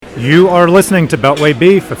You are listening to Beltway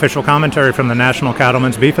Beef, official commentary from the National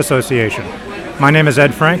Cattlemen's Beef Association. My name is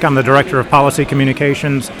Ed Frank. I'm the Director of Policy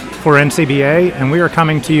Communications for NCBA, and we are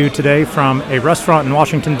coming to you today from a restaurant in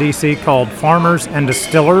Washington, D.C. called Farmers and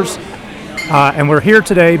Distillers. And we're here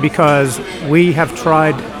today because we have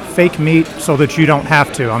tried fake meat so that you don't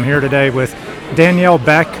have to. I'm here today with Danielle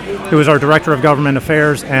Beck, who is our Director of Government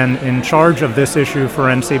Affairs and in charge of this issue for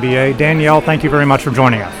NCBA. Danielle, thank you very much for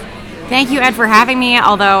joining us. Thank you, Ed, for having me,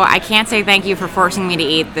 although I can't say thank you for forcing me to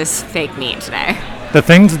eat this fake meat today. The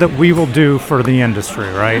things that we will do for the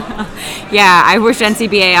industry, right? Yeah, I wish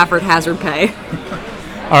NCBA offered hazard pay.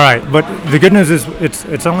 All right, but the good news is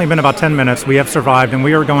it's only been about 10 minutes. We have survived, and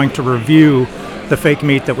we are going to review the fake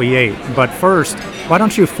meat that we ate. But first, why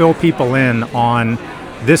don't you fill people in on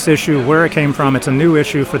this issue, where it came from? It's a new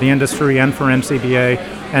issue for the industry and for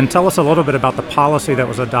NCBA. And tell us a little bit about the policy that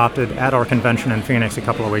was adopted at our convention in Phoenix a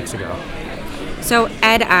couple of weeks ago. So,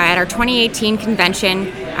 Ed, at our 2018 convention,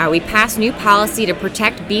 we passed new policy to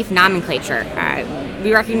protect beef nomenclature.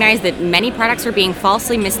 We recognize that many products are being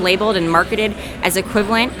falsely mislabeled and marketed as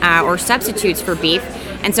equivalent or substitutes for beef.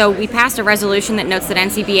 And so we passed a resolution that notes that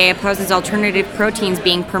NCBA opposes alternative proteins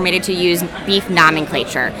being permitted to use beef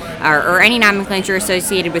nomenclature or any nomenclature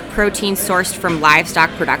associated with proteins sourced from livestock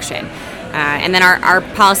production. And then our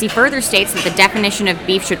policy further states that the definition of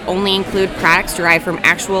beef should only include products derived from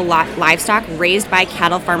actual livestock raised by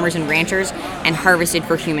cattle farmers and ranchers and harvested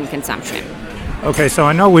for human consumption. Okay, so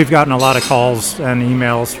I know we've gotten a lot of calls and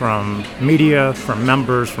emails from media, from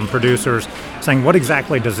members, from producers, saying what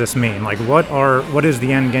exactly does this mean? Like, what is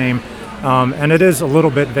the end game? And it is a little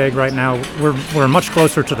bit vague right now. We're much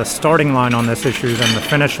closer to the starting line on this issue than the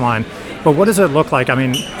finish line. But what does it look like? I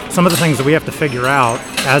mean, some of the things that we have to figure out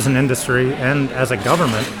as an industry and as a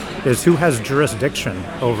government is who has jurisdiction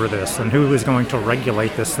over this and who is going to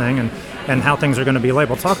regulate this thing and how things are going to be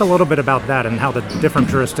labeled. Talk a little bit about that and how the different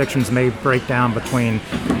jurisdictions may break down between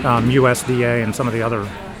USDA and some of the other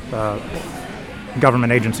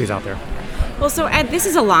government agencies out there. Well, so Ed, this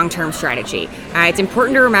is a long-term strategy. It's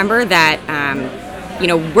important to remember that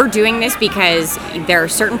we're doing this because there are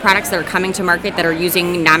certain products that are coming to market that are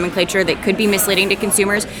using nomenclature that could be misleading to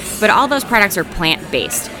consumers, but all those products are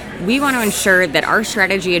plant-based. We want to ensure that our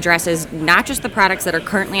strategy addresses not just the products that are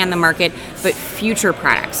currently on the market, but future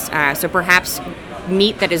products. So perhaps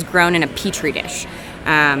meat that is grown in a petri dish.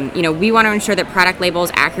 We want to ensure that product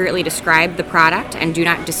labels accurately describe the product and do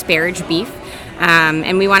not disparage beef.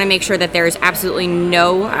 And we want to make sure that there is absolutely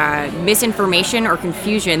no misinformation or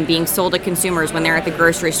confusion being sold to consumers when they're at the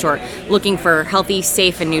grocery store looking for healthy,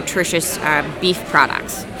 safe, and nutritious beef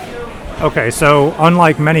products. Okay, so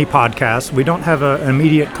unlike many podcasts, we don't have an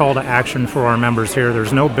immediate call to action for our members here.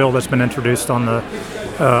 There's no bill that's been introduced on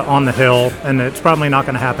the Hill, and it's probably not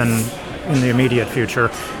going to happen in the immediate future.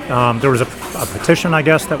 There was a petition, I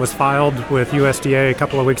guess, that was filed with USDA a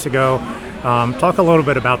couple of weeks ago. Talk a little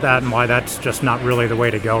bit about that and why that's just not really the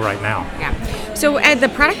way to go right now. Yeah. So Ed, the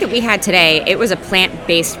product that we had today, it was a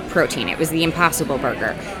plant-based protein. It was the Impossible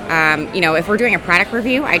Burger. If we're doing a product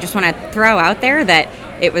review, I just want to throw out there that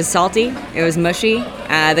it was salty, it was mushy,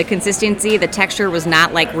 the consistency, the texture was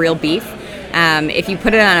not like real beef. If you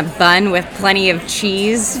put it on a bun with plenty of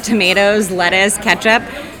cheese, tomatoes, lettuce, ketchup,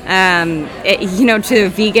 to a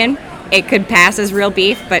vegan, it could pass as real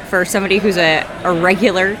beef, but for somebody who's a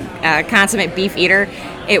regular consummate beef eater,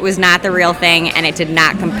 it was not the real thing, and it did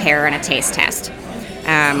not compare in a taste test.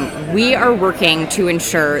 We are working to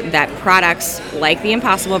ensure that products like the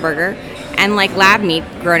Impossible Burger and like lab meat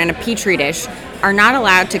grown in a petri dish are not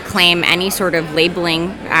allowed to claim any sort of labeling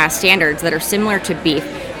standards that are similar to beef,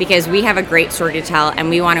 because we have a great story to tell and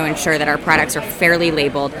we want to ensure that our products are fairly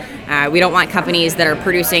labeled. We don't want companies that are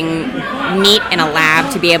producing meat in a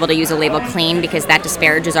lab to be able to use a label clean, because that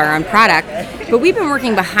disparages our own product. But we've been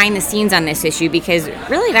working behind the scenes on this issue because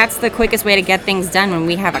really that's the quickest way to get things done when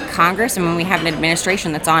we have a Congress and when we have an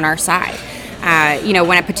administration that's on our side.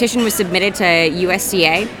 When a petition was submitted to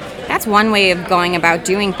USDA, that's one way of going about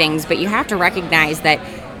doing things, but you have to recognize that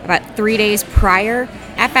about 3 days prior,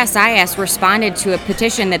 FSIS responded to a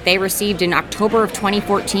petition that they received in October of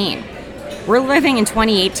 2014. We're living in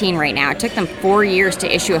 2018 right now. It took them 4 years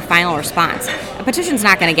to issue a final response. A petition's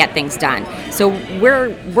not going to get things done. So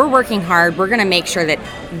we're working hard. We're going to make sure that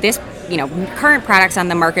this, current products on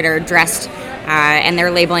the market are addressed and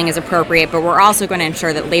their labeling is appropriate, but we're also going to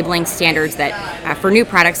ensure that labeling standards that for new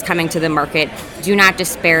products coming to the market do not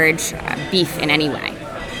disparage beef in any way.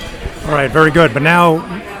 All right, very good. But now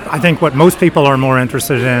I think what most people are more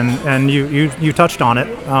interested in, and you touched on it,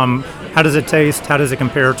 how does it taste? How does it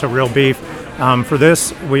compare to real beef? For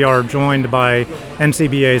this, we are joined by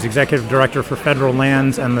NCBA's Executive Director for Federal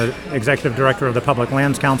Lands and the Executive Director of the Public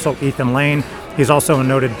Lands Council, Ethan Lane. He's also a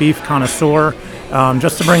noted beef connoisseur.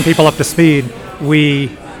 Just to bring people up to speed, we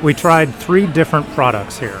tried 3 different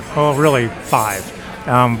products here. Well, really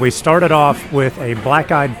 5. We started off with a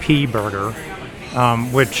black-eyed pea burger,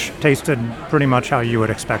 which tasted pretty much how you would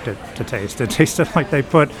expect it to taste. It tasted like they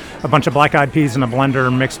put a bunch of black-eyed peas in a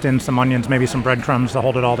blender, mixed in some onions, maybe some breadcrumbs to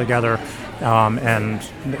hold it all together, and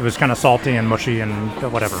it was kind of salty and mushy and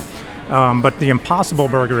whatever. But the Impossible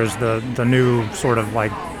Burger is the new sort of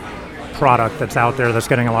like product that's out there that's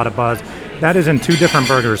getting a lot of buzz. That is in 2 different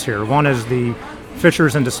burgers here. One is the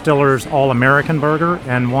Fishers and Distillers All-American Burger,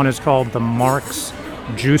 and one is called the Mark's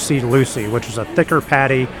Juicy Lucy, which is a thicker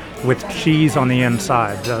patty with cheese on the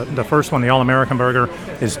inside. The first one, the All-American Burger,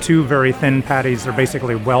 is 2 very thin patties. They're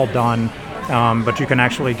basically well done, but you can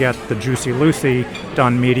actually get the Juicy Lucy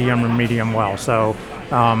done medium or medium well. So,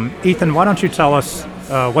 Ethan, why don't you tell us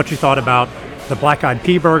what you thought about the Black-Eyed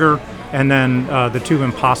Pea Burger and then the 2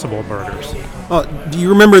 Impossible Burgers? Well, do you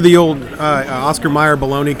remember the old Oscar Mayer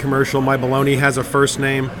bologna commercial, My Bologna Has a First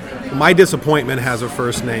Name? My disappointment has a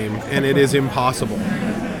first name, and it is Impossible.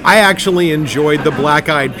 I actually enjoyed the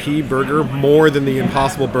Black-Eyed Pea Burger more than the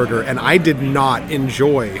Impossible Burger, and I did not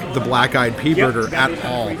enjoy the Black-Eyed Pea Burger at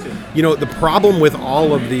all. You know, the problem with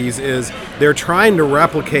all of these is they're trying to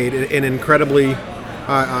replicate an incredibly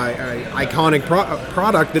iconic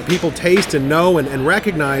product that people taste and know and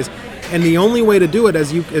recognize, and the only way to do it,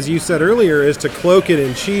 as you said earlier, is to cloak it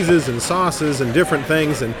in cheeses and sauces and different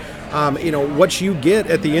things, and what you get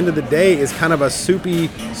at the end of the day is kind of a soupy,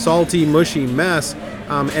 salty, mushy mess,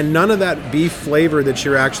 and none of that beef flavor that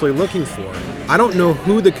you're actually looking for. I don't know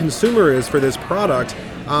who the consumer is for this product,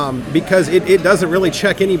 because it doesn't really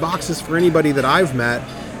check any boxes for anybody that I've met,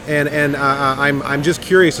 and I'm just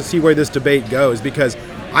curious to see where this debate goes, because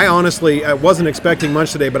I honestly wasn't expecting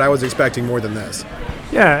much today, but I was expecting more than this.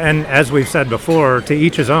 Yeah, and as we've said before, to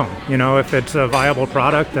each his own. If it's a viable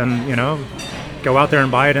product, then, go out there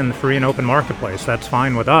and buy it in the free and open marketplace. That's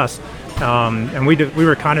fine with us. And we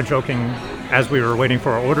were kind of joking as we were waiting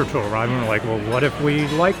for our order to arrive. And we were like, well, what if we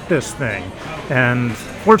like this thing? And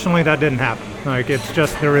fortunately, that didn't happen. It's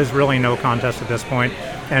just, there is really no contest at this point.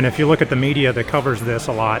 And if you look at the media that covers this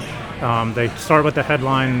a lot, they start with the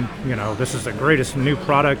headline, this is the greatest new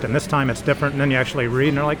product, and this time it's different. And then you actually read,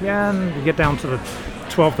 and they're like, yeah, and you get down to the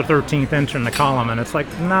 12th or 13th inch in the column, and it's like,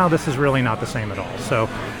 no, this is really not the same at all. So,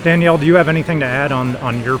 Danielle, do you have anything to add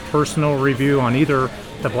on your personal review on either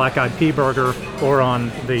the Black-Eyed Pea Burger or on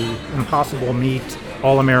the Impossible Meat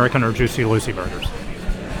All-American or Juicy Lucy burgers?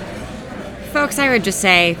 Folks, I would just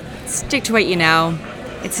say, stick to what you know.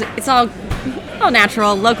 It's all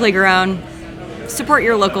natural, locally grown. Support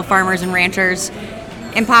your local farmers and ranchers.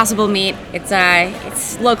 Impossible Meat,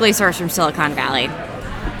 it's locally sourced from Silicon Valley.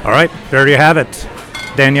 All right, there you have it.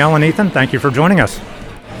 Danielle and Ethan, thank you for joining us.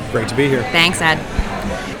 Great to be here. Thanks, Ed.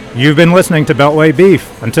 You've been listening to Beltway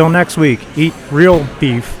Beef. Until next week, eat real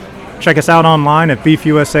beef. Check us out online at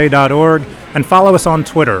beefusa.org and follow us on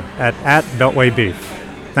Twitter at Beltway Beef.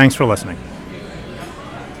 Thanks for listening.